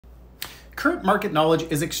Current market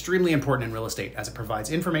knowledge is extremely important in real estate as it provides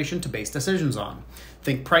information to base decisions on.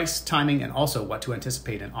 Think price, timing, and also what to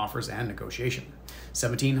anticipate in offers and negotiation.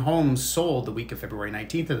 17 homes sold the week of February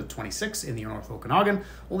 19th to the 26th in the North Okanagan.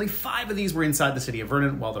 Only 5 of these were inside the City of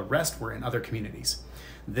Vernon, while the rest were in other communities.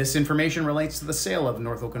 This information relates to the sale of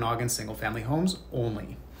North Okanagan Single Family homes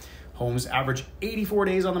only. Homes average 84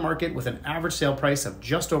 days on the market with an average sale price of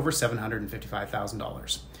just over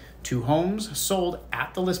 $755,000. 2 homes sold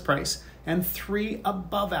at the list price and 3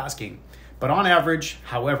 above asking. But on average,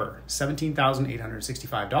 however,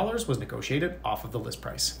 $17,865 was negotiated off of the list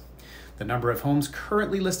price. The number of homes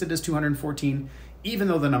currently listed is 214. Even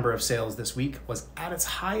though the number of sales this week was at its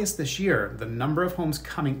highest this year, the number of homes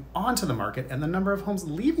coming onto the market and the number of homes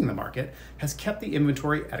leaving the market has kept the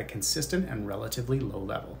inventory at a consistent and relatively low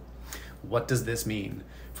level. What does this mean?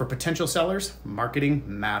 For potential sellers, marketing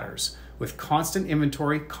matters. With constant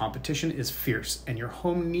inventory, competition is fierce and your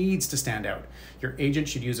home needs to stand out. Your agent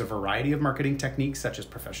should use a variety of marketing techniques such as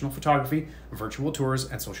professional photography, virtual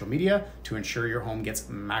tours, and social media to ensure your home gets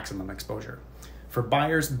maximum exposure. For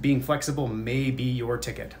buyers, being flexible may be your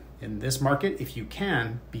ticket. In this market, if you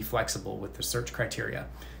can, be flexible with the search criteria.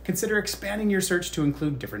 Consider expanding your search to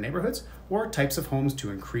include different neighborhoods or types of homes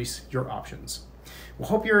to increase your options. We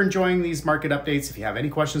hope you're enjoying these market updates. If you have any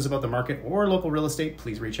questions about the market or local real estate,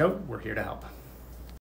 please reach out. We're here to help.